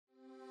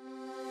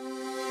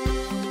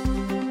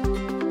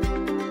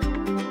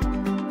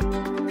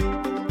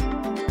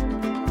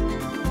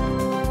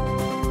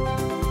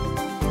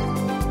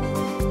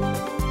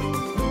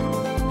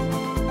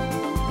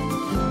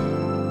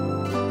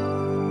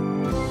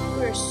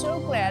are so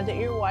glad that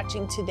you're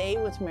watching Today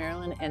with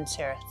Marilyn and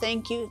Sarah.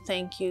 Thank you,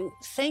 thank you,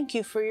 thank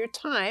you for your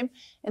time,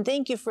 and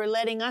thank you for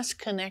letting us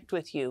connect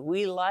with you.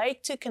 We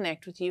like to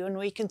connect with you, and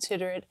we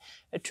consider it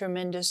a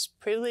tremendous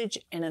privilege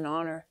and an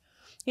honor.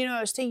 You know,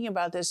 I was thinking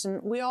about this,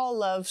 and we all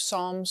love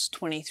Psalms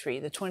 23,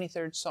 the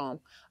 23rd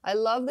Psalm. I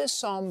love this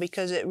psalm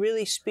because it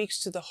really speaks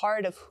to the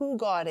heart of who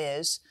God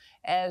is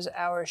as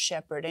our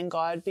shepherd, and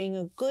God being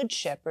a good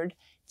shepherd,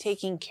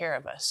 taking care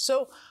of us.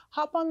 So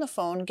hop on the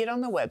phone, get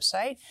on the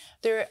website.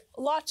 There are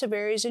lots of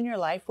areas in your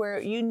life where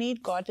you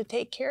need God to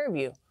take care of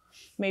you.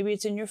 Maybe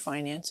it's in your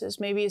finances,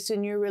 maybe it's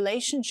in your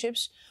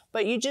relationships,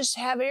 but you just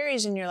have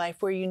areas in your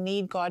life where you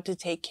need God to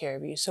take care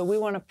of you. So we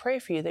want to pray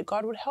for you that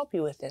God would help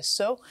you with this.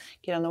 So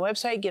get on the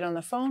website, get on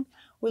the phone.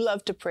 We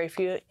love to pray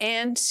for you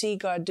and see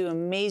God do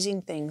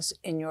amazing things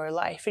in your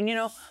life. And you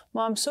know,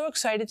 Mom, I'm so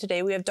excited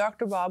today. We have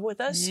Dr. Bob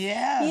with us.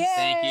 Yes. Yay!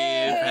 Thank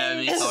you for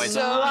having me. So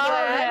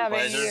glad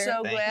having you. So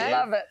Thank glad. you.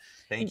 Love it.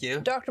 Thank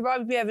you. Dr.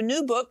 Bob, we have a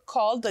new book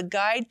called The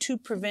Guide to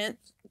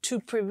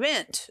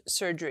Prevent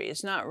Surgery.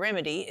 It's not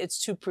remedy,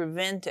 it's to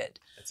prevent it.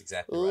 That's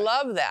exactly right.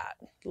 Love that.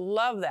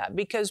 Love that.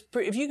 Because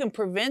if you can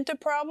prevent a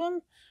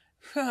problem,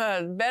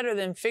 better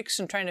than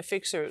trying to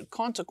fix the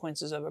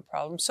consequences of a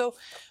problem. So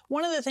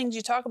one of the things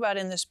you talk about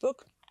in this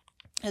book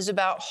is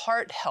about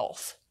heart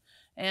health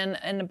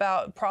and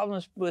about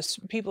problems with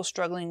people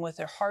struggling with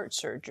their heart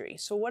surgery.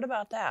 So what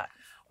about that?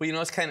 Well, you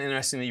know, it's kind of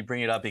interesting that you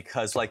bring it up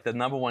because, like, the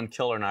 #1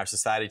 killer in our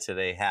society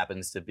today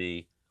happens to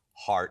be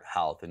heart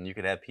health. And you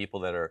could have people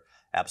that are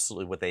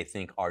absolutely what they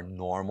think are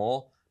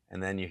normal,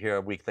 and then you hear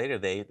a week later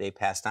they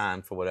passed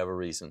on for whatever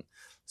reason.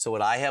 So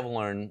what I have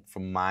learned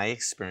from my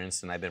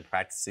experience, and I've been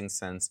practicing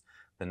since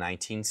the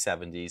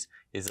 1970s,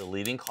 is the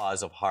leading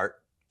cause of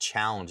heart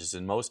challenges.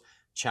 And most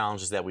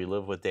challenges that we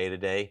live with day to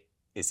day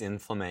is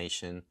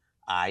inflammation,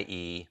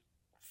 i.e.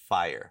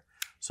 fire.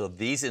 So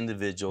these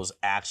individuals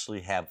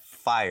actually have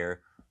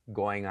fire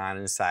going on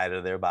inside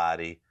of their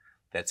body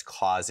that's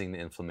causing the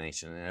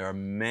inflammation. And there are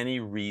many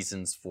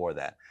reasons for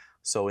that.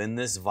 So in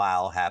this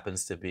vial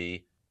happens to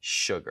be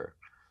sugar.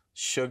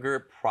 Sugar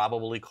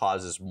probably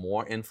causes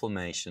more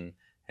inflammation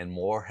and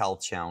more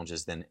health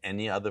challenges than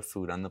any other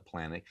food on the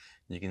planet.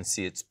 You can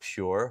see it's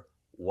pure,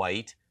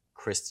 white,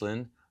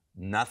 crystalline.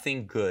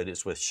 Nothing good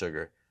is with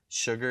sugar.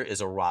 Sugar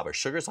is a robber.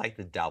 Sugar is like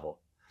the devil.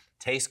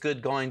 Tastes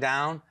good going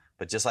down,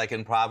 but just like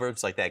in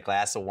Proverbs, like that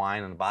glass of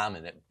wine on the bottom,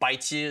 and it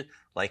bites you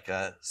like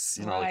a,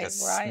 like a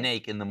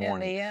snake in the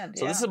morning. In the end,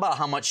 so this is about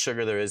how much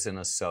sugar there is in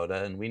a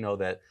soda, and we know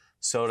that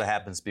soda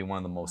happens to be one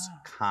of the most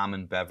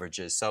common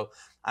beverages. So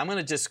I'm going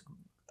to just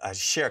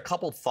share a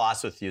couple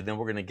thoughts with you, then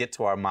we're going to get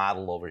to our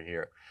model over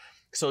here.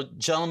 So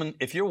gentlemen,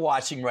 if you're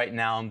watching right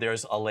now and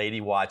there's a lady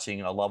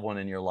watching, a loved one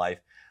in your life,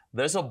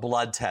 there's a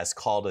blood test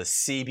called a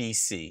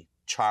CBC,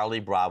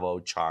 Charlie Bravo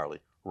Charlie.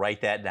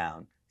 Write that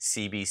down,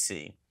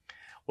 CBC.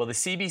 Well, the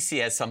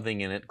CBC has something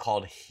in it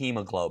called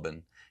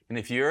hemoglobin. And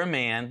if you're a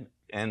man,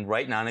 and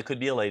right now, and it could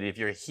be a lady, if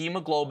your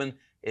hemoglobin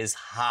is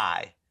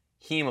high,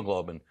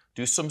 hemoglobin,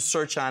 do some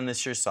search on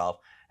this yourself.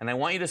 And I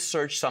want you to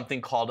search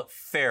something called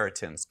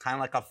ferritin. It's kind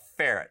of like a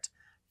ferret.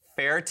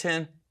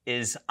 Ferritin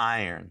is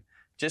iron.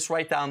 Just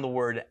write down the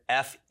word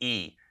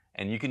Fe,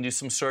 and you can do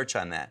some search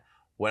on that.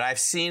 What I've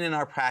seen in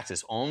our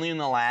practice, only in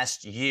the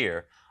last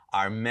year,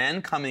 are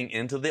men coming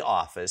into the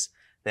office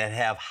that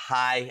have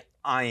high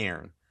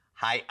iron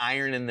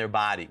in their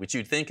body, which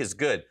you'd think is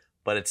good,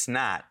 but it's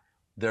not.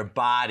 Their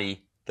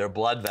body, their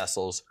blood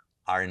vessels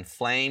are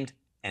inflamed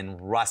and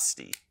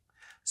rusty.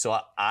 So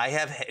I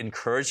have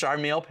encouraged our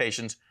male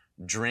patients,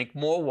 drink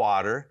more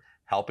water,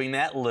 helping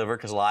that liver,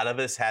 because a lot of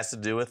this has to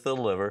do with the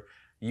liver.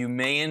 You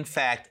may, in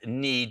fact,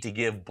 need to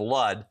give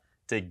blood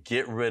to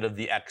get rid of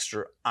the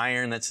extra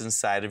iron that's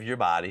inside of your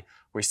body.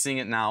 We're seeing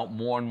it now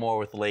more and more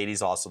with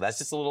ladies also. That's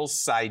just a little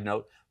side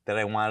note that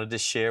I wanted to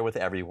share with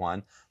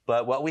everyone.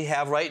 But what we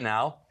have right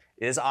now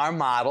is our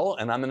model,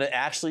 and I'm going to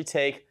actually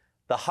take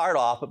the heart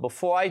off. But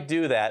before I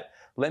do that,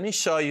 let me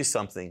show you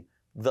something.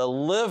 The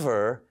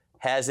liver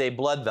has a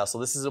blood vessel.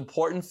 This is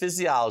important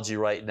physiology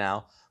right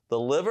now. The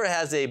liver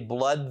has a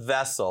blood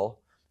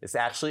vessel. It's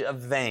actually a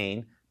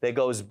vein that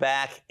goes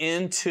back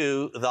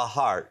into the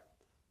heart.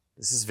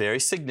 This is very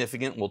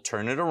significant. We'll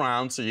turn it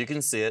around so you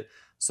can see it.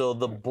 So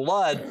the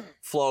blood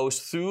flows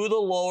through the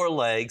lower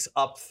legs,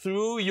 up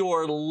through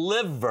your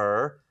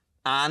liver,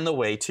 on the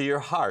way to your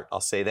heart. I'll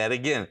say that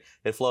again.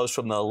 It flows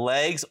from the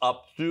legs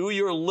up through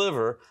your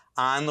liver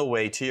on the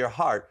way to your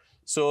heart.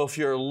 So if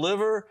your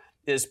liver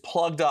is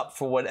plugged up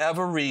for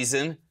whatever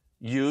reason,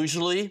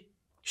 usually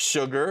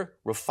sugar,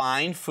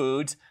 refined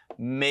foods,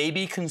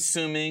 maybe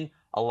consuming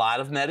a lot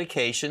of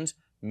medications,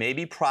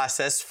 maybe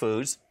processed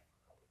foods,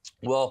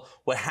 well,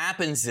 what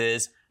happens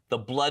is the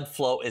blood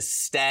flow is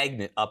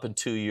stagnant up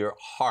into your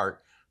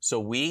heart. So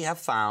we have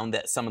found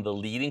that some of the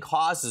leading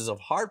causes of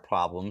heart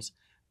problems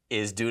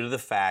is due to the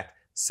fact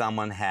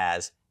someone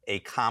has a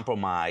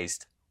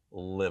compromised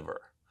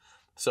liver.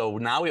 So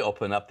now we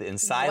open up the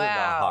inside of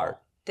the heart.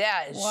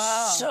 That is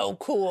so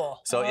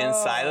cool. So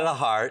inside of the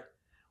heart,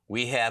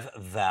 we have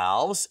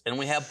valves and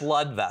we have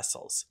blood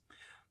vessels.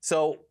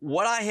 So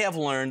what I have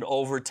learned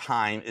over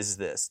time is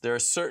this. There are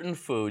certain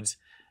foods,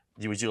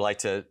 would you like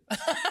to,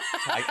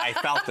 I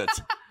felt it.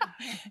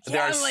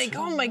 Yeah, I'm like,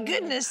 oh my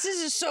goodness,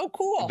 this is so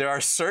cool. There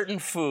are certain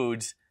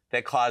foods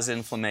that cause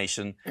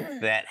inflammation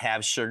that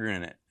have sugar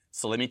in it.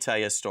 So let me tell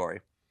you a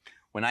story.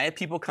 When I have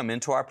people come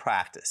into our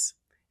practice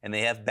and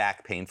they have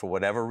back pain for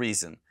whatever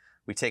reason,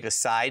 we take a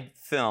side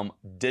film,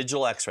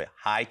 digital x-ray,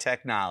 high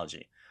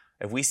technology.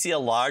 If we see a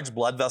large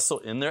blood vessel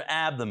in their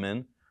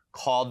abdomen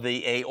called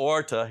the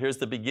aorta, here's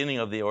the beginning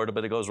of the aorta,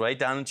 but it goes right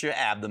down into your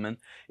abdomen.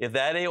 If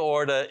that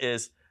aorta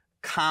is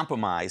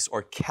compromised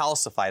or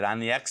calcified on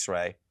the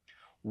x-ray,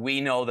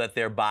 we know that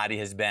their body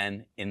has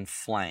been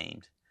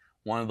inflamed.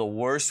 One of the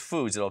worst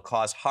foods that will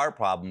cause heart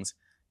problems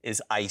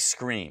is ice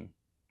cream.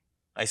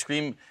 Ice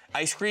cream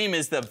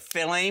is the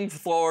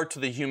flamethrower to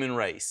the human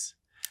race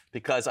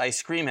because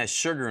ice cream has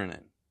sugar in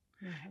it.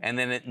 Mm-hmm. And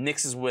then it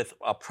mixes with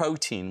a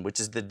protein, which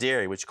is the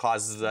dairy, which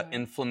causes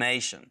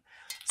inflammation.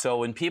 So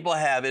when people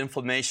have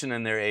inflammation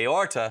in their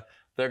aorta,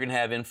 they're going to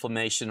have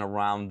inflammation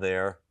around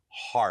their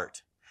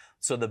heart.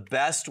 So the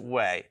best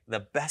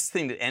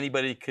thing that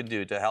anybody could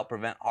do to help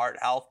prevent heart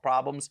health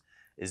problems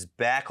is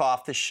back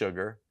off the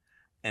sugar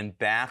and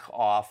back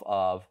off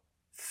of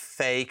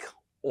fake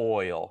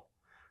oil,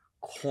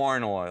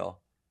 corn oil.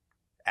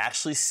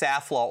 Actually,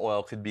 safflower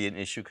oil could be an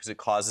issue because it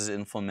causes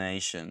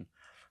inflammation.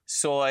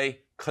 Soy,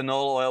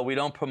 canola oil, we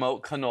don't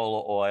promote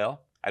canola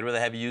oil. I'd rather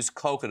have you use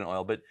coconut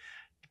oil, but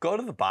go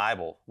to the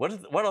Bible. What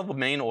are the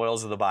main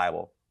oils of the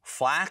Bible?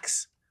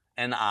 Flax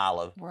and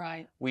olive.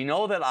 Right. We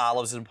know that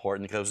olive is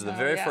important because it was the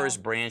very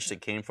first branch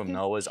that came from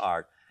Noah's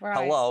Ark. Right.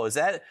 Hello,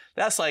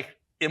 that's like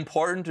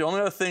important? The only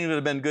other thing that would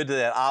have been good to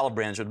that olive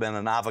branch would have been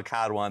an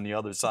avocado on the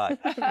other side.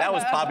 That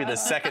was probably the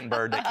second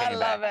bird that came back. I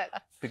love it.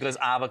 Because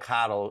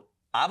avocado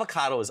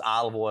is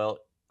olive oil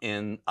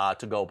in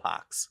to-go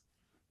box.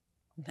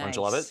 Nice. Don't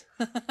you love it?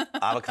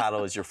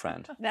 Avocado is your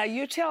friend. Now,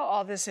 you tell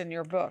all this in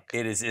your book.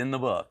 It is in the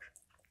book.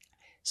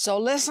 So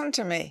listen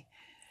to me.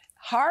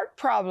 Heart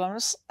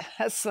problems,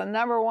 that's the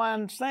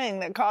 #1 thing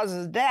that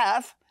causes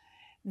death.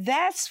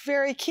 That's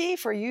very key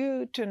for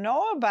you to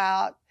know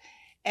about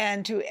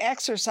and to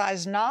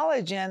exercise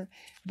knowledge in.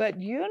 But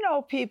you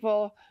know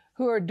people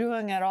who are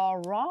doing it all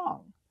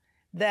wrong.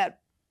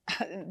 That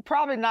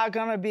probably not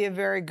going to be a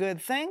very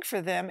good thing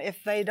for them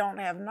if they don't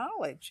have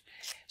knowledge.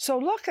 So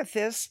look at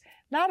this,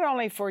 not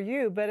only for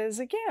you, but as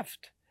a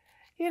gift.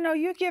 You know,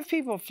 you give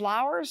people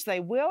flowers, they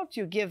wilt,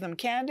 you give them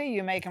candy,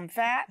 you make them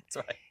fat. That's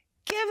right.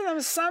 Give them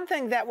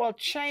something that will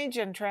change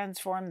and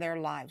transform their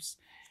lives.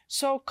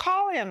 So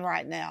call in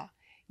right now.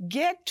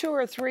 Get 2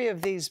 or 3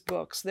 of these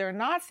books. They're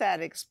not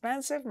that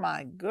expensive,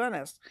 my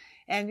goodness.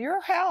 And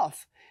your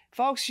health.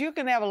 Folks, you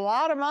can have a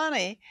lot of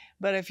money,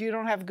 but if you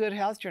don't have good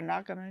health, you're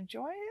not going to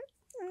enjoy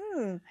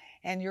it.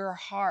 And your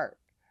heart.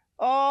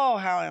 Oh,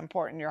 how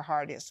important your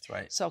heart is. That's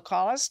right. So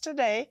call us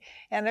today.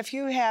 And if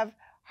you have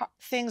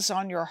things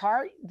on your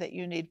heart that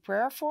you need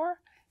prayer for,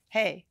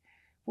 hey,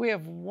 we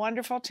have a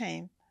wonderful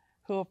team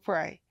who will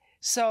pray.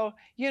 So,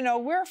 you know,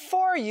 we're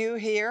for you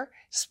here,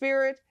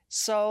 spirit,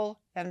 soul,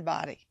 and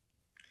body.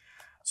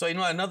 So, you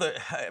know,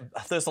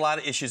 there's a lot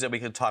of issues that we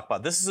could talk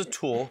about. This is a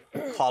tool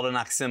called an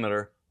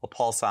oximeter, a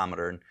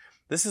pulsometer. And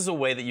this is a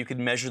way that you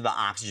can measure the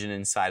oxygen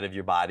inside of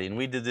your body. And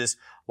we did this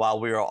while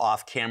we were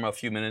off camera a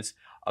few minutes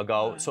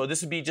ago. So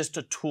this would be just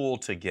a tool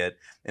to get.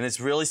 And it's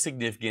really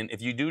significant.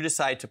 If you do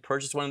decide to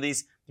purchase one of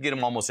these, you get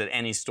them almost at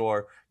any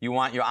store. You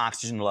want your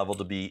oxygen level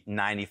to be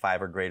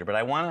 95 or greater. But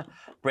I want to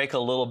break a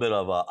little bit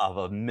of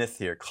a myth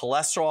here.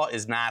 Cholesterol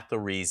is not the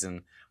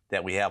reason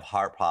that we have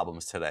heart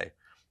problems today.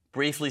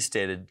 Briefly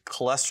stated,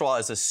 cholesterol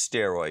is a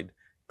steroid.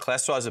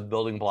 Cholesterol is a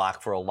building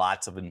block for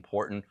lots of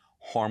important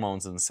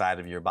hormones inside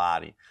of your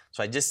body.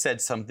 So I just said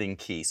something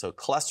key. So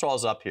cholesterol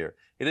is up here.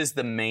 It is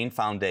the main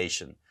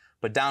foundation.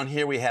 But down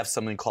here we have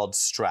something called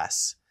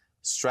stress.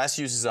 Stress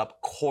uses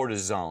up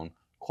cortisone.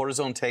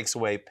 Cortisone takes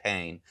away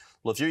pain.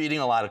 Well, if you're eating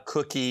a lot of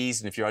cookies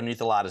and if you're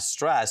underneath a lot of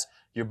stress,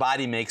 your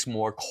body makes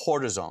more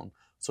cortisone.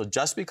 So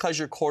just because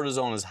your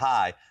cortisone is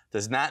high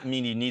does not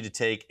mean you need to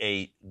take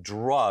a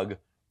drug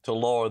to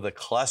lower the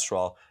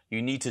cholesterol.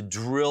 You need to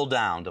drill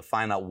down to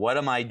find out, what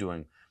am I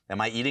doing?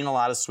 Am I eating a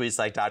lot of sweets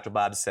like Dr.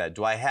 Bob said?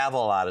 Do I have a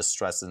lot of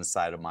stress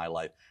inside of my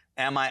life?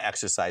 Am I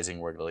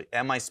exercising regularly?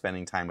 Am I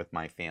spending time with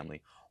my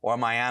family? Or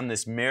am I on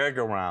this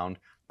merry-go-round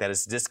that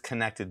has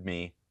disconnected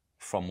me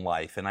from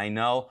life? And I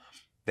know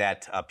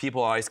that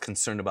people are always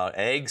concerned about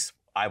eggs.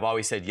 I've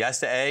always said yes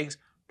to eggs.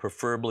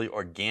 Preferably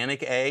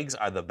organic eggs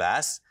are the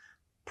best.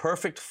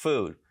 Perfect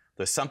food.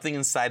 There's something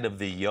inside of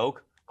the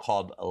yolk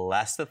called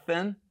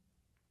lecithin.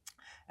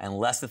 And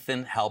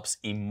lecithin helps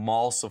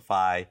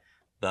emulsify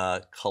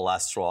the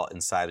cholesterol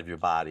inside of your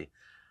body.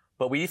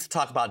 But we need to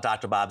talk about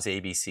Dr. Bob's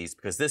ABCs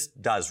because this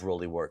does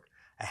really work.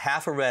 A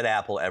half a red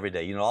apple every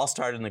day. You know, it all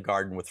started in the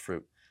garden with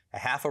fruit. A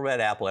half a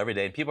red apple every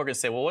day. And people are going to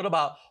say, well, what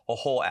about a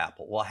whole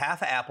apple? Well,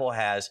 half an apple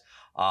has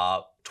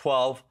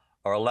 12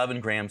 or 11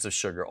 grams of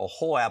sugar. A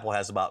whole apple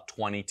has about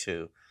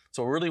 22.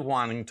 So we're really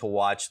wanting to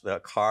watch the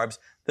carbs.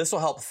 This will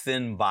help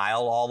thin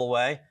bile all the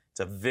way. It's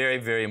a very,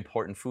 very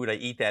important food. I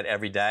eat that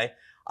every day.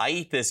 I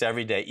eat this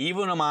every day.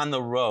 Even when I'm on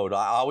the road,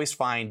 I always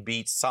find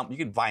beets. You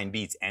can find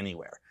beets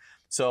anywhere.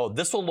 So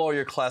this will lower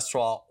your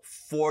cholesterol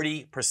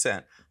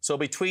 40%. So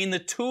between the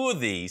two of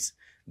these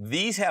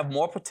have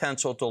more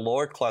potential to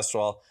lower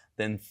cholesterol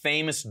than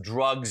famous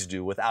drugs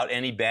do without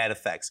any bad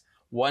effects.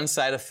 One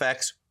side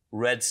effects,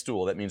 red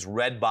stool. That means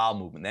red bowel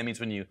movement. That means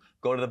when you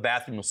go to the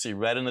bathroom, you'll see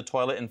red in the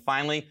toilet. And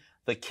finally,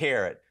 the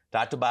carrot,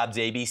 Dr. Bob's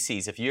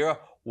ABCs. If you're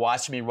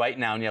watching me right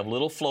now and you have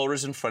little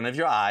floaters in front of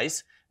your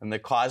eyes and they're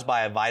caused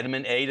by a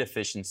vitamin A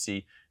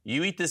deficiency,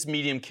 you eat this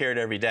medium carrot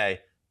every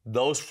day,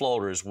 those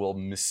floaters will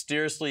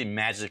mysteriously,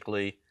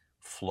 magically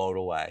float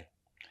away.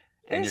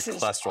 And This your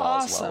is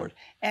cholesterol is awesome. lowered.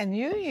 And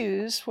you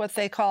use what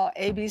they call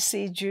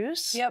ABC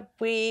juice? Yep,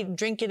 we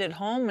drink it at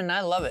home, and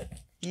I love it.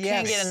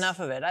 Can't get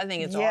enough of it. I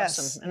think it's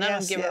awesome. And I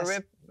don't give a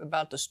rip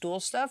about the stool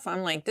stuff.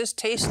 I'm like, this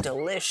tastes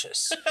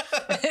delicious.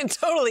 It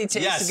totally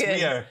tastes good. Yes,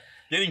 we are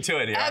getting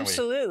to it here,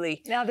 Absolutely.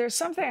 aren't Now, there's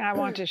something I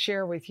want to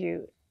share with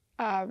you.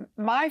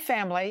 My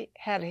family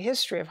had a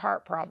history of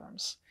heart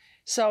problems.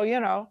 So, you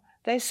know,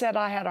 they said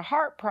I had a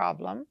heart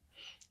problem.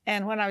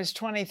 And when I was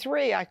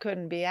 23, I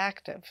couldn't be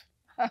active.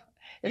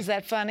 Is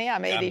that funny?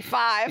 I'm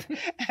 85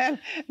 and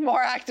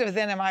more active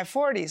than in my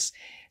 40s.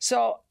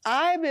 So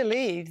I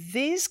believe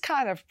these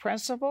kind of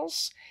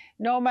principles,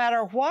 no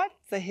matter what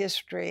the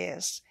history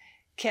is,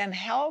 can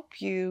help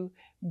you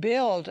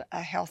build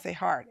a healthy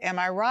heart. Am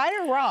I right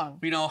or wrong?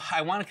 You know,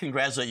 I want to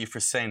congratulate you for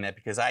saying that,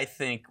 because I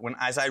think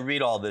as I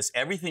read all this,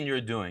 everything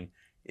you're doing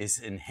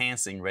is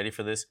enhancing, ready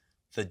for this,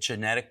 the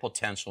genetic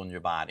potential in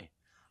your body.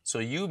 So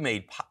you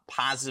made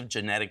positive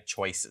genetic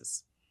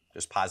choices.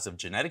 There's positive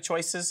genetic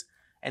choices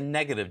and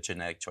negative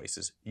genetic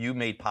choices. You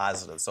made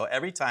positive. So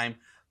every time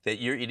that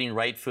you're eating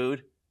right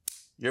food,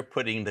 you're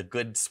putting the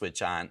good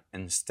switch on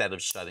instead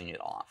of shutting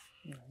it off.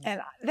 And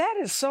that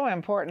is so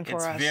important for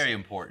us. It's very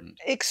important.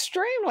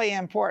 Extremely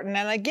important.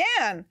 And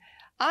again,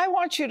 I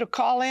want you to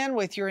call in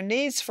with your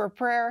needs for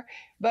prayer,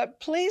 but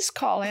please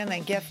call in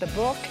and get the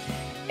book.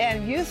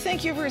 And you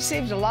think you've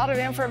received a lot of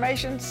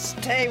information,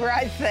 stay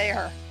right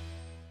there.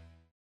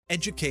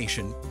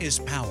 Education is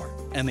power,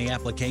 and the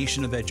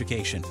application of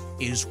education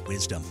is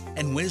wisdom.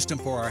 And wisdom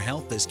for our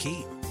health is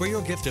key. For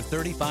your gift of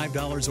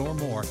 $35 or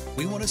more,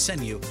 we want to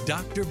send you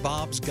Dr.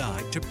 Bob's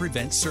Guide to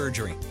Prevent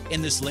Surgery.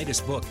 In this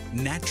latest book,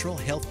 natural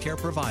healthcare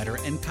provider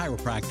and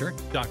chiropractor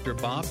Dr.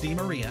 Bob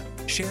DeMaria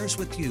shares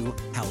with you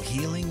how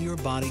healing your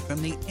body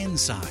from the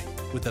inside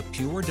with a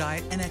pure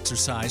diet and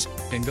exercise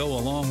can go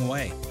a long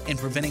way in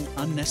preventing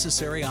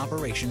unnecessary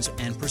operations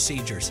and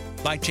procedures.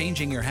 By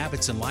changing your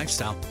habits and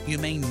lifestyle, you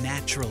may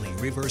naturally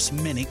reverse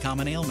many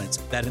common ailments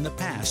that in the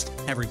past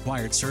have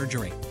required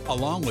surgery.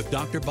 Along with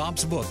Dr.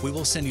 Bob's book, we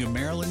will send you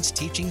Marilyn's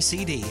teaching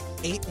CD,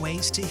 8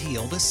 Ways to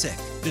Heal the Sick.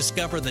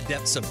 Discover the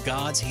depths of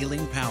God's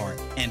healing power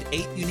and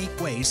 8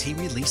 unique ways He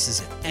releases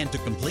it. And to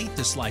complete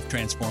this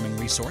life-transforming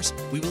resource,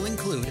 we will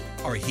include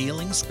our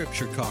Healing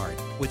Scripture Card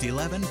with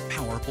 11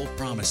 powerful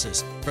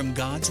promises from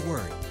God's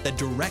Word that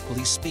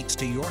directly speaks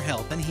to your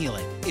health and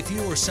healing. If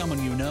you or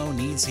someone you know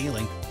needs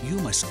healing, you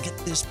must get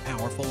this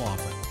powerful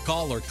offer.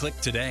 Call or click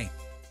today.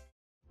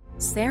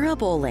 Sarah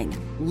Bowling,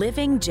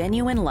 Living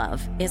Genuine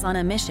Love, is on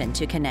a mission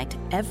to connect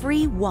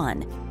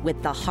everyone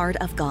with the heart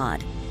of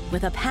God.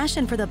 With a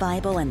passion for the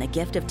Bible and the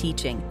gift of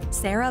teaching,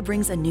 Sarah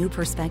brings a new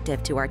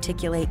perspective to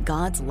articulate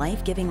God's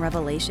life-giving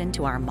revelation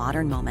to our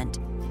modern moment.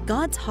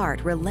 God's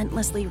heart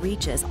relentlessly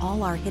reaches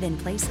all our hidden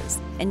places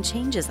and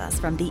changes us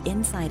from the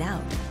inside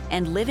out.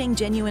 And Living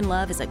Genuine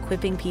Love is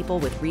equipping people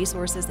with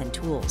resources and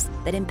tools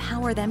that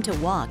empower them to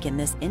walk in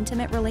this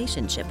intimate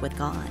relationship with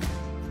God.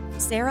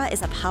 Sarah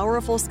is a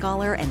powerful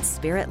scholar and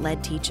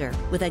spirit-led teacher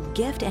with a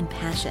gift and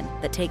passion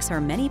that takes her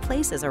many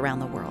places around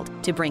the world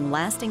to bring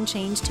lasting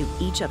change to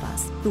each of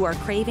us who are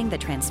craving the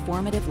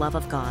transformative love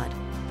of God.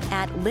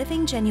 At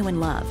Living Genuine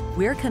Love,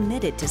 we're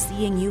committed to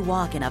seeing you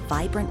walk in a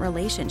vibrant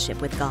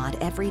relationship with God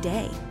every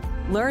day.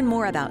 Learn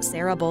more about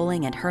Sarah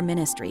Bowling and her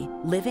ministry,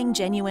 Living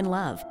Genuine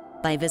Love,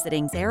 by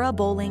visiting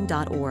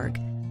sarahbowling.org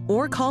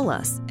or call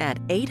us at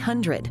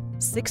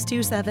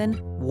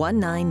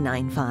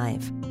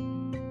 800-627-1995.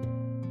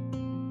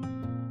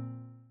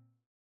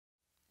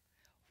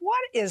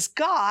 What is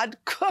God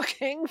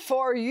cooking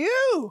for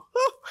you?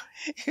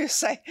 You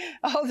say,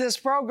 oh, this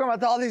program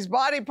with all these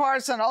body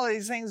parts and all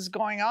these things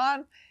going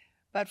on.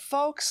 But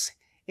folks,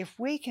 if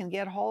we can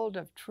get hold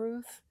of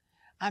truth,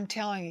 I'm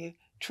telling you,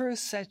 truth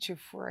sets you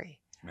free.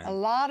 Amen. A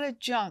lot of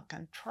junk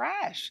and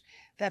trash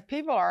that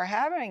people are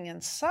having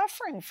and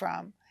suffering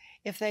from,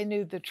 if they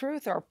knew the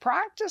truth or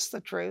practiced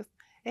the truth,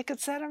 it could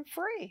set them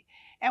free.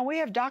 And we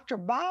have Dr.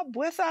 Bob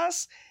with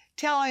us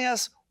telling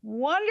us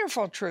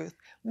wonderful truth,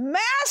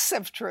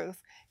 massive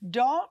truth.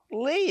 Don't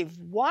leave.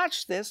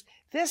 Watch this.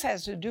 This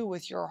has to do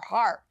with your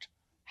heart,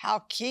 how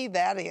key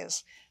that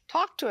is.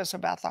 Talk to us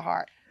about the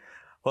heart.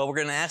 Well, we're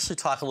going to actually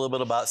talk a little bit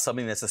about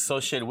something that's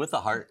associated with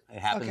the heart. It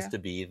happens to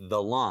be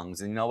the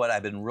lungs. And you know what?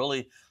 I've been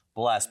really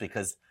blessed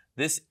because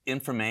this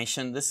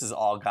information, this is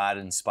all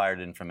God-inspired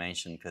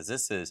information, because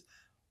this is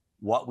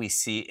what we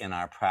see in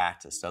our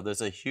practice. Now,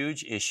 there's a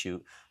huge issue.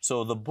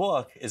 So the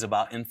book is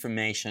about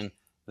information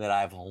that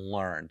I've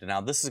learned. Now,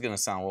 this is going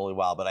to sound really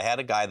wild, but I had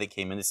a guy that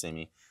came in to see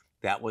me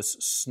that was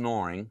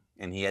snoring,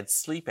 and he had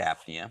sleep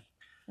apnea.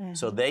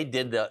 So they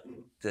did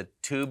the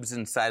tubes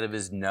inside of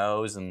his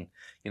nose and,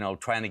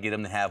 trying to get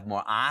him to have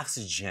more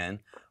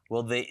oxygen.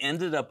 Well, they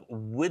ended up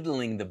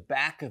whittling the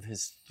back of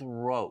his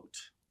throat.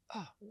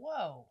 Oh,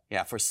 whoa.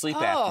 Yeah, for sleep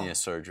apnea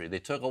surgery. They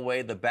took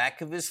away the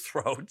back of his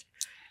throat,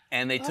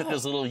 and they took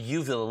his little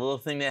uvula, the little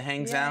thing that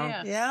hangs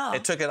down. Yeah. They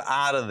took it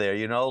out of there,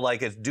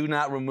 like it's do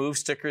not remove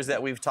stickers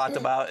that we've talked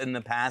about in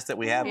the past that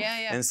we have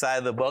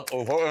inside the book,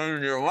 or put it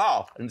in your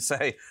mouth and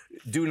say,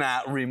 do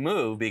not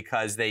remove,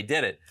 because they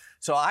did it.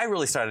 So I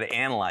really started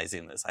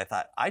analyzing this. I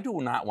thought, I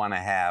want to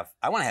have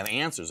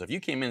answers. If you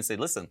came in and said,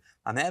 listen,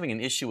 I'm having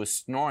an issue with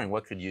snoring,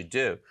 what could you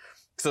do?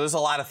 So there's a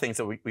lot of things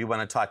that we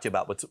want to talk to you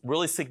about. What's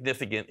really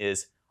significant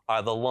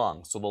are the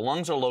lungs. So the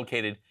lungs are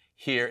located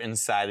here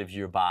inside of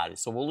your body.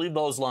 So we'll leave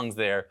those lungs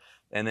there,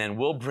 and then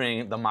we'll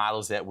bring the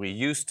models that we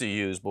used to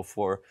use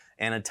before,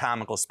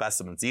 anatomical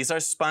specimens. These are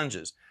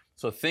sponges.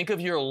 So think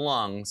of your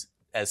lungs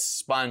as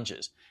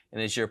sponges.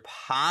 And as your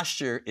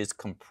posture is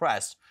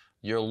compressed,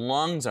 your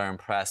lungs are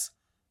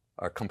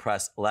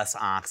compressed, less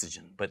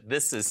oxygen. But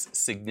this is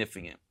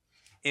significant.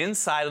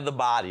 Inside of the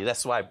body,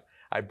 that's why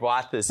I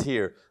brought this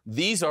here.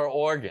 These are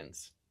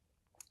organs.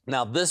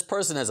 Now, this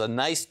person has a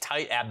nice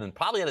tight abdomen,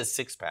 probably had a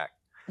six-pack.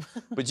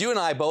 But you and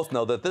I both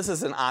know that this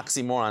is an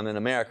oxymoron in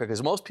America,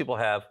 because most people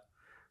have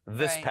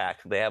this pack.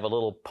 They have a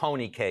little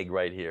pony keg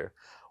right here.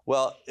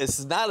 Well,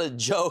 it's not a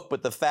joke,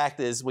 but the fact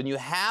is, when you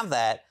have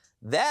that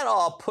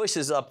all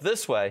pushes up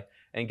this way,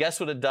 and guess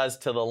what it does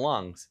to the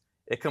lungs?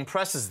 It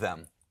compresses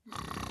them.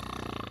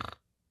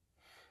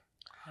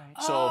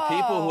 So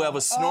people who have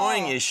a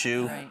snoring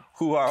issue,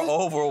 who are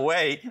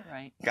overweight,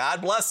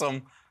 God bless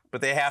them,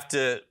 but they have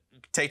to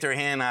take their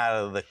hand out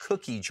of the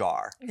cookie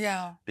jar.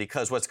 Yeah.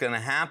 Because what's going to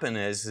happen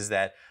is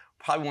that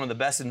probably one of the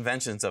best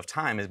inventions of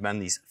time has been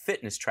these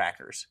fitness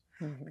trackers.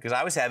 Because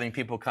I was having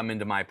people come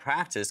into my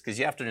practice, because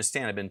you have to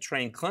understand, I've been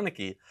trained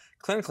clinically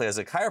as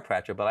a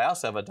chiropractor, but I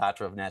also have a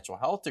doctor of natural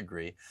health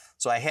degree.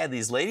 So I had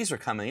these ladies were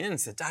coming in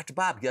and said, Dr.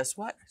 Bob, guess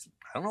what? I said,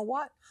 I don't know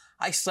what.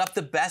 I slept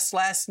the best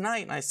last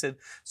night. And I said,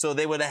 so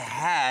they would have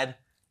had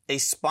a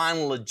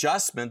spinal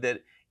adjustment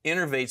that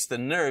innervates the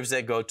nerves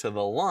that go to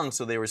the lungs.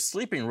 So they were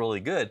sleeping really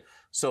good.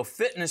 So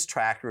fitness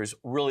trackers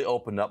really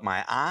opened up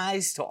my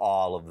eyes to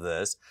all of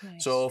this.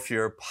 Nice. So if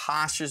your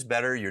posture's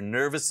better, your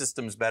nervous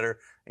system's better,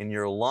 and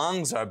your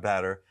lungs are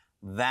better,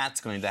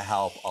 that's going to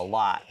help a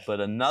lot. But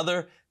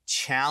another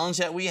challenge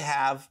that we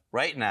have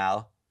right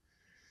now,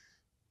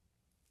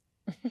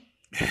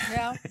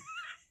 yeah,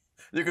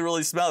 you can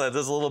really smell that.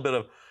 There's a little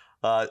bit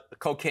of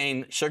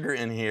cocaine sugar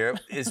in here,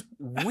 is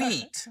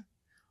wheat.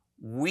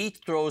 Wheat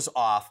throws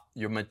off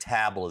your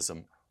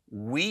metabolism.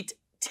 Wheat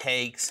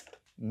takes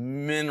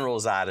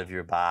minerals out of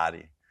your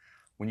body.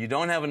 When you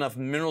don't have enough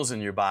minerals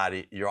in your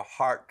body, your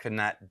heart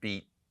cannot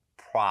beat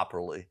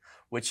properly,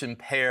 which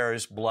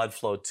impairs blood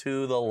flow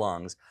to the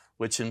lungs,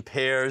 which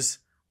impairs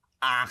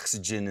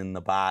oxygen in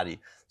the body.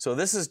 So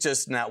this is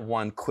just not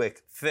one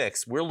quick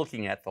fix. We're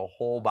looking at the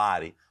whole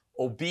body.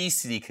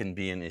 Obesity can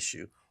be an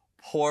issue.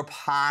 Poor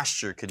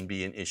posture can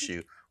be an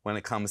issue when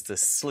it comes to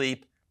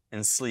sleep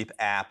and sleep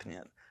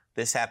apnea.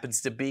 This happens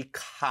to be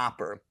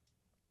copper.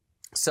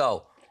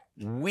 So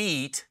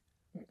wheat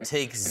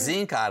takes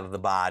zinc out of the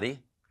body,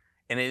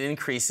 and it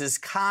increases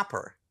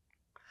copper.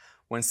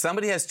 When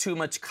somebody has too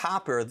much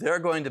copper, they're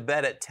going to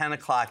bed at 10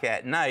 o'clock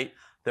at night,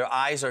 their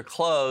eyes are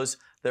closed,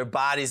 their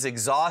body's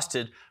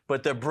exhausted,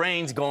 but their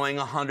brain's going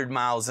 100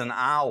 miles an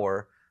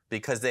hour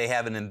because they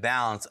have an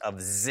imbalance of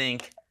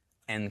zinc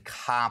and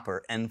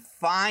copper. And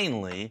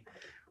finally,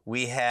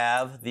 we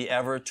have the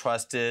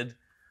ever-trusted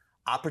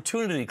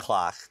opportunity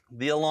clock,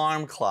 the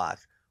alarm clock.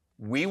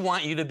 We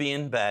want you to be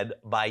in bed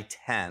by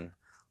 10.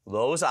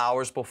 Those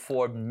hours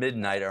before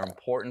midnight are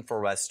important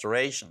for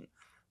restoration.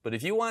 But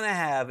if you want to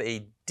have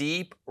a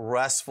deep,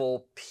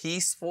 restful,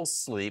 peaceful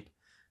sleep,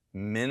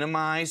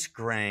 minimize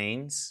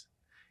grains.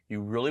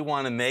 You really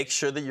want to make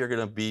sure that you're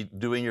going to be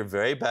doing your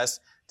very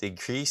best to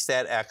increase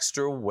that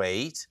extra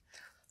weight.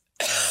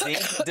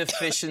 Zinc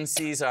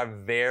deficiencies are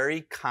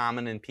very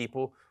common in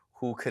people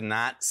who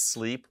cannot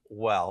sleep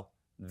well.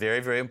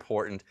 Very, very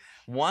important.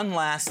 One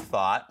last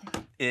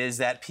thought is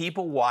that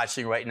people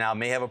watching right now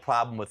may have a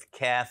problem with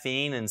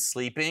caffeine and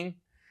sleeping.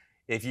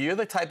 If you're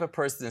the type of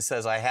person that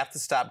says, I have to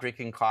stop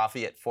drinking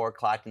coffee at 4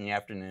 o'clock in the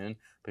afternoon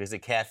because the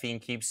caffeine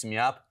keeps me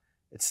up,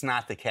 it's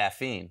not the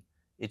caffeine.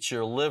 It's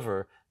your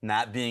liver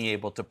not being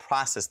able to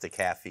process the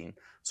caffeine.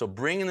 So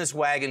bringing this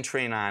wagon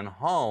train on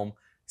home,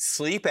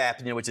 sleep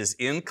apnea, which is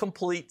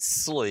incomplete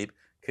sleep,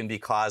 can be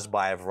caused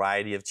by a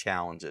variety of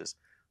challenges.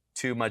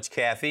 Too much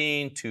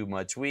caffeine, too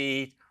much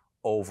wheat,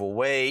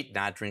 overweight,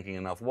 not drinking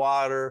enough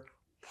water,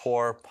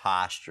 poor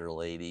posture,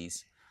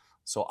 ladies.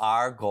 So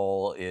our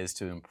goal is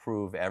to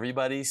improve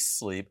everybody's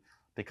sleep,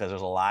 because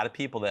there's a lot of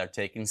people that are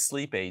taking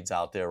sleep aids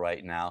out there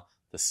right now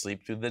to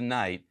sleep through the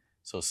night,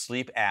 So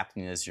sleep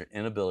apnea is your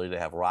inability to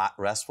have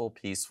restful,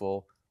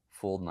 peaceful,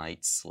 full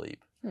night's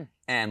sleep.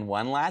 And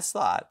one last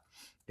thought,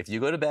 if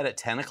you go to bed at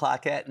 10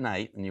 o'clock at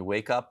night and you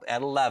wake up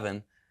at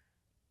 11,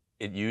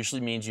 it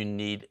usually means you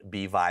need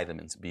B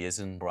vitamins. B is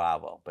in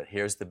Bravo. But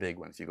here's the big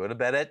one. If you go to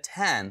bed at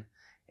 10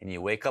 and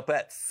you wake up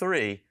at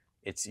 3,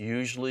 it's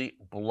usually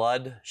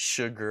blood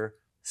sugar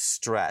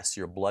stress.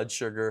 Your blood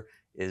sugar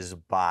is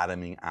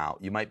bottoming out.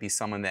 You might be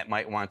someone that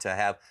might want to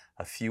have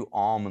a few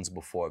almonds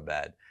before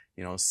bed.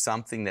 You know,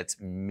 something that's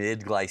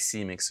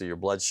mid-glycemic so your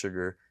blood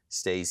sugar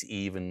stays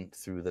even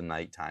through the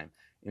nighttime.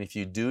 And if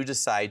you do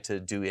decide to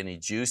do any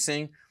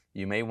juicing,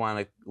 you may want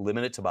to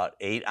limit it to about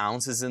 8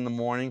 ounces in the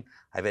morning.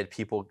 I've had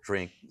people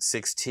drink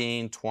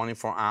 16,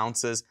 24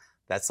 ounces.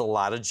 That's a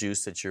lot of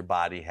juice that your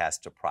body has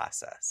to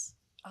process.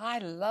 I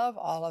love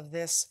all of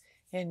this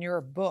in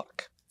your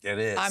book. It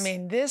is. I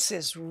mean, this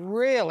is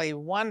really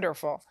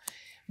wonderful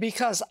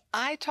because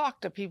I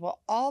talk to people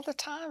all the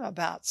time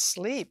about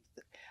sleep.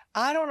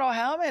 I don't know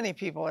how many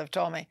people have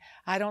told me,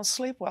 I don't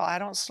sleep well, I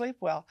don't sleep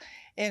well.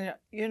 And,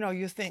 you know,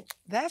 you think,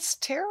 that's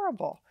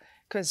terrible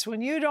because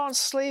when you don't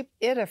sleep,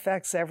 it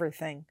affects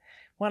everything.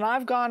 When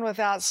I've gone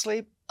without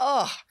sleep,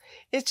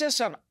 it's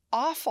just an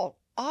awful,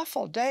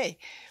 awful day.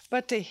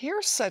 But to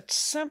hear such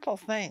simple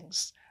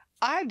things,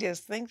 I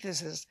just think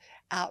this is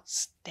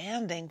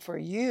outstanding for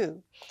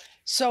you.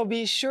 So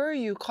be sure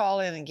you call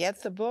in and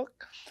get the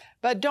book,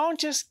 but don't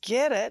just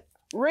get it,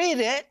 read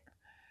it,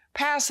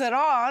 pass it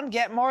on,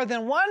 get more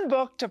than one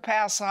book to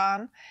pass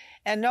on,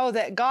 and know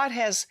that God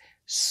has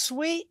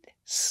sweet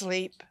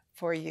sleep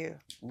for you.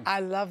 I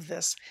love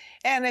this.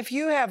 And if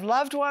you have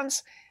loved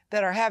ones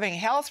that are having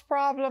health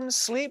problems,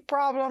 sleep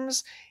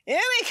problems,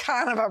 any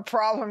kind of a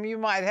problem you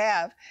might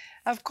have,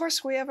 of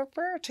course we have a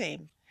prayer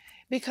team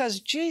because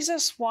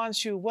Jesus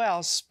wants you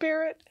well,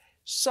 spirit,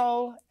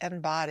 soul,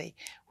 and body.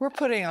 We're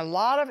putting a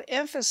lot of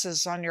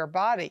emphasis on your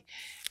body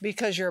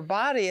because your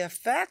body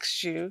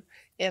affects you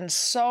in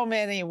so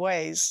many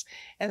ways.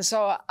 And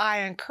so I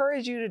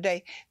encourage you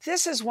today,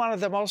 this is one of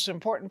the most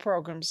important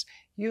programs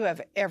you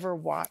have ever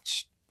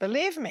watched.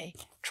 Believe me,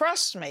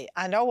 trust me,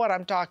 I know what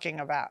I'm talking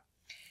about.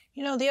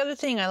 You know, the other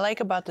thing I like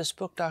about this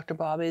book, Dr.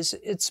 Bob, is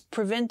it's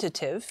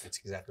preventative. That's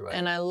exactly right.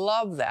 And I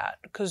love that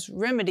because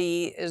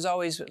remedy is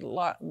always a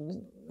lot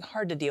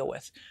hard to deal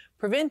with.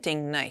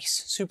 Preventing,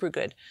 nice, super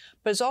good.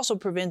 But it's also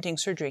preventing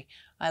surgery.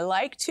 I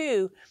like,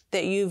 too,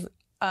 that you've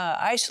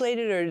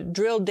isolated or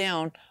drilled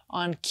down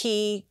on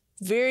key,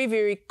 very,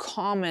 very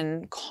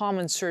common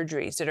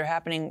surgeries that are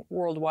happening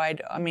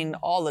worldwide, I mean,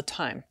 all the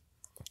time.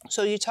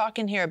 So you talk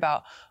in here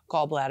about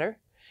gallbladder,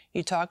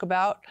 you talk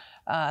about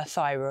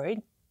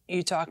thyroid,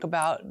 you talk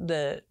about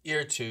the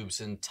ear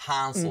tubes and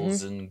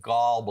tonsils and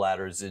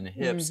gallbladders and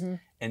hips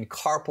and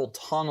carpal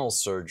tunnel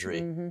surgery.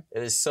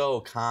 It is so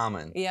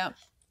common. Yeah.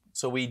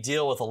 So we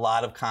deal with a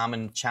lot of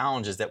common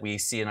challenges that we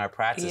see in our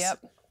practice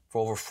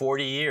for over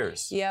 40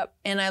 years. Yep.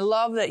 And I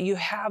love that you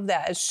have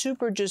that. It's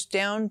super just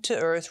down to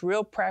earth,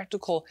 real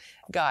practical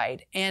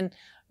guide. And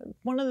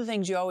one of the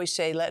things you always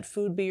say, let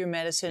food be your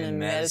medicine and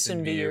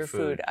medicine be your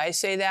food. I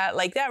say that,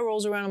 like that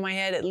rolls around in my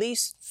head at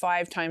least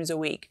 5 times a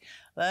week.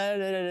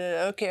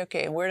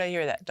 Okay, where did I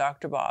hear that?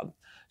 Dr. Bob.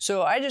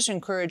 So I just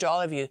encourage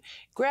all of you,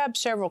 grab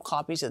several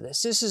copies of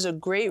this. This is a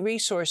great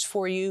resource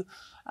for you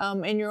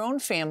in your own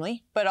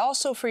family, but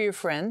also for your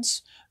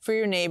friends, for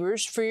your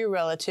neighbors, for your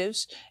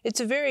relatives. It's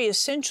a very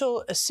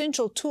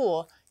essential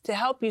tool to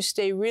help you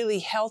stay really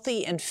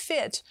healthy and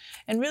fit.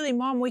 And really,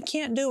 Mom, we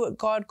can't do what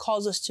God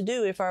calls us to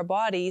do if our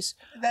bodies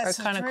are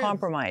kind of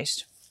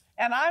compromised.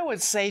 And I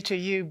would say to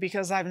you,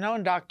 because I've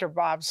known Dr.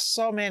 Bob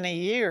so many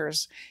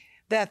years,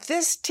 that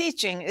this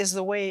teaching is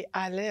the way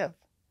I live.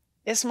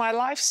 It's my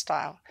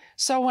lifestyle.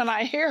 So when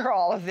I hear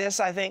all of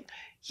this, I think,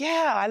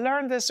 yeah, I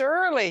learned this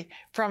early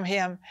from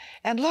him.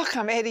 And look,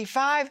 I'm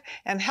 85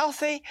 and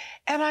healthy,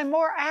 and I'm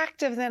more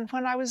active than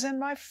when I was in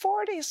my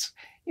 40s.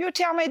 You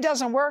tell me it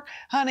doesn't work,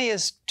 honey,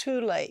 it's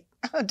too late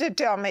to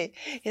tell me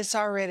it's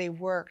already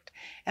worked.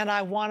 And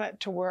I want it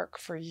to work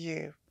for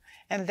you.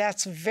 And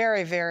that's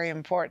very, very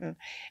important.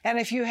 And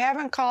if you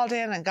haven't called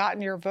in and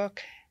gotten your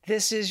book,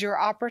 this is your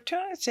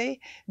opportunity.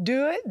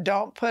 Do it.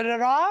 Don't put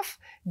it off.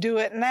 Do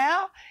it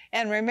now.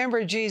 And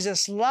remember,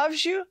 Jesus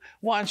loves you,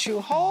 wants you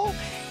whole,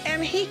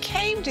 and he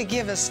came to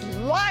give us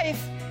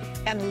life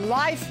and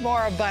life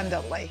more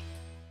abundantly.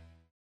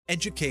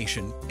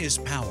 Education is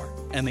power,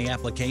 and the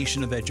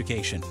application of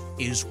education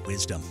is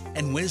wisdom.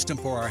 And wisdom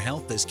for our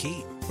health is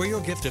key. For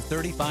your gift of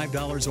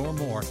 $35 or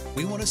more,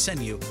 we want to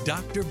send you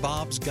Dr.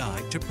 Bob's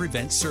Guide to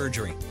Prevent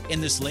Surgery. In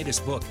this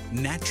latest book,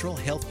 natural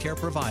healthcare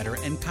provider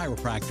and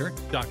chiropractor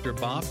Dr.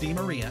 Bob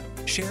DeMaria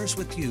shares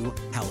with you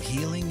how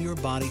healing your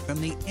body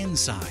from the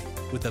inside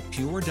with a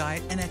pure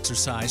diet and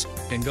exercise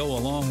can go a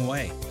long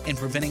way in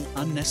preventing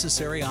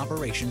unnecessary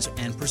operations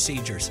and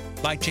procedures.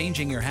 By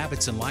changing your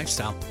habits and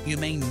lifestyle, you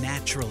may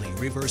naturally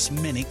reverse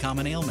many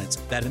common ailments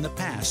that in the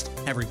past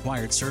have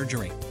required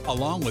surgery.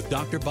 Along with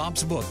Dr.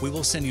 Bob's book, we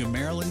will send you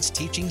Marilyn's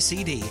teaching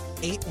CD,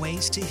 8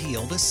 Ways to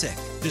Heal the Sick.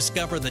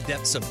 Discover the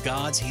depths of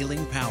God's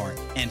healing power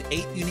and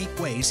 8 unique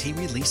ways He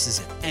releases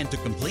it. And to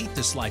complete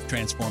this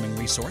life-transforming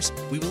resource,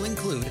 we will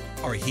include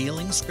our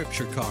Healing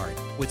Scripture card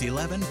with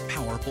 11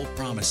 powerful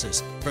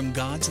promises from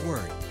God's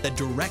Word that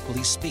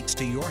directly speaks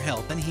to your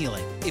health and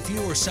healing. If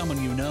you or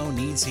someone you know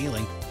needs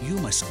healing, you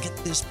must get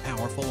this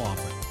powerful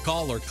offer.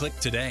 Call or click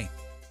today.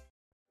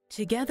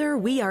 Together,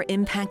 we are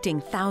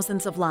impacting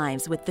thousands of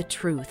lives with the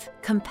truth,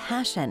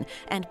 compassion,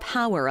 and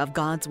power of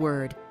God's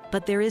Word.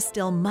 But there is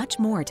still much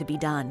more to be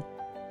done.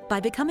 By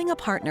becoming a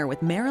partner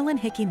with Marilyn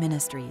Hickey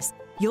Ministries,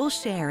 you'll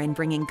share in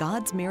bringing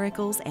God's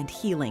miracles and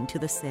healing to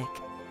the sick,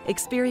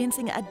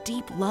 experiencing a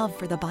deep love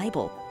for the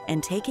Bible,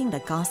 and taking the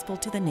gospel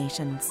to the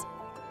nations.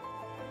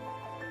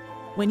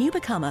 When you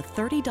become a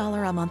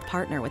 $30 a month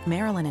partner with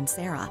Marilyn and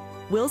Sarah,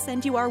 we'll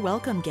send you our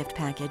welcome gift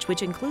package,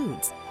 which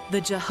includes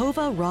the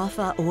Jehovah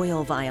Rapha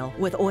oil vial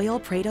with oil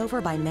prayed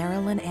over by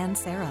Marilyn and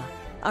Sarah,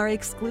 our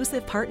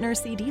exclusive partner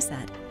CD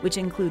set, which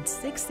includes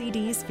 6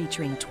 CDs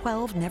featuring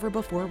 12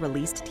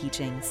 never-before-released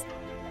teachings,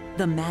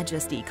 the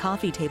Majesty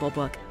coffee table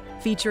book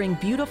featuring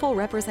beautiful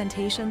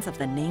representations of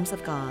the names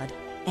of God,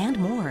 and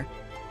more.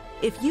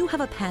 If you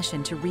have a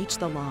passion to reach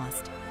the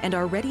lost and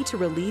are ready to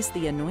release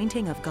the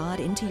anointing of God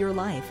into your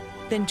life,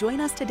 then join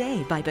us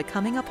today by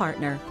becoming a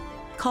partner.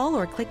 Call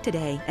or click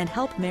today and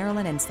help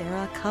Marilyn and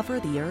Sarah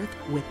cover the earth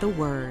with the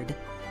Word.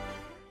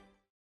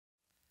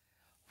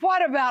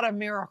 What about a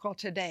miracle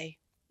today?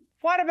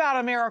 What about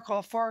a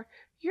miracle for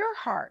your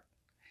heart?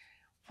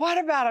 What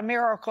about a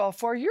miracle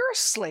for your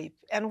sleep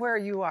and where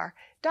you are?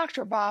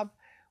 Dr. Bob,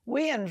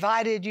 we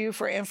invited you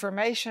for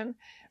information,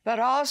 but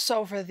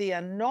also for the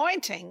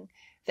anointing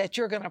that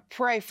you're going to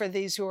pray for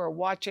these who are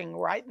watching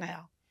right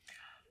now.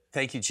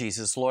 Thank you,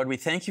 Jesus. Lord, we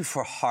thank you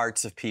for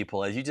hearts of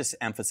people. As you just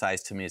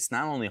emphasized to me, it's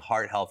not only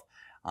heart health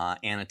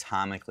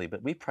anatomically,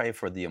 but we pray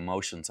for the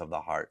emotions of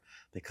the heart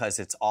because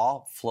it's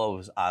all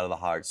flows out of the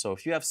heart. So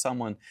if you have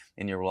someone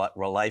in your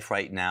life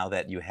right now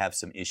that you have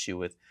some issue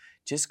with,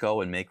 just go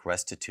and make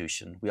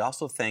restitution. We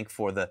also thank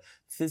for the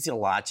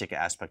physiologic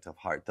aspect of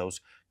heart, those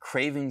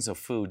cravings of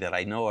food that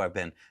I know have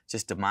been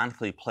just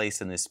demonically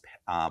placed in this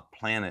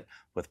planet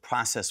with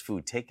processed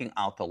food, taking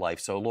out the life.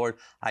 So Lord,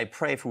 I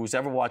pray for who's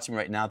ever watching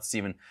right now that's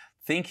even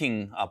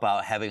thinking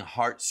about having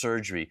heart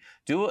surgery,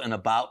 do an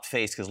about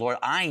face, because Lord,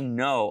 I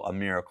know a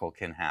miracle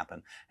can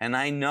happen. And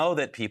I know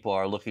that people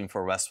are looking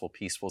for restful,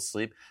 peaceful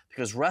sleep,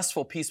 because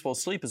restful, peaceful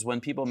sleep is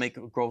when people make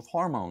a growth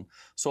hormone.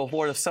 So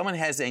Lord, if someone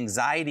has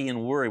anxiety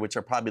and worry, which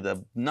are probably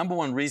the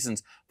 #1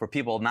 reasons for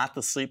people not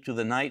to sleep through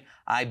the night,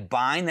 I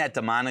bind that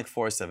demonic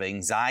force of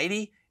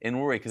anxiety and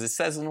worry, because it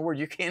says in the Word,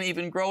 you can't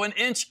even grow an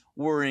inch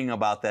worrying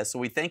about that. So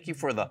we thank you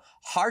for the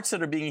hearts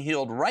that are being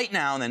healed right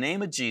now in the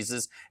name of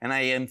Jesus. And I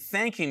am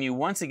thanking you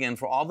once again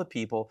for all the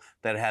people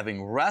that are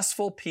having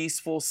restful,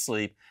 peaceful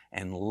sleep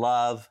and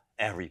love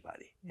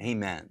everybody.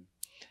 Amen.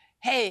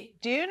 Hey,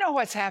 do you know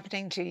what's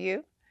happening to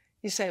you?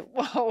 You say,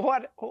 well,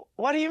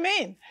 what do you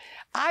mean?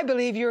 I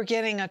believe you're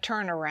getting a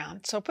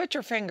turnaround. So put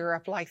your finger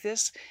up like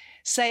this.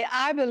 Say,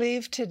 I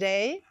believe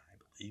today.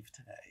 I believe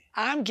today.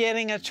 I'm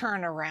getting a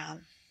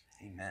turnaround.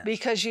 Amen.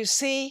 Because you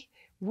see,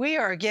 we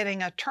are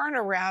getting a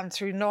turnaround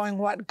through knowing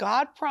what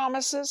God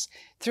promises,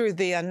 through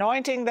the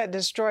anointing that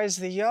destroys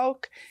the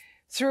yoke,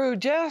 through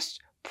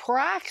just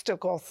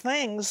practical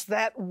things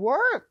that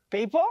work,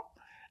 people.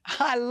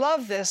 I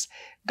love this.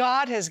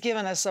 God has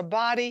given us a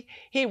body.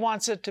 He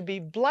wants it to be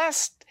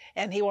blessed,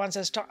 and He wants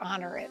us to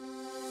honor it.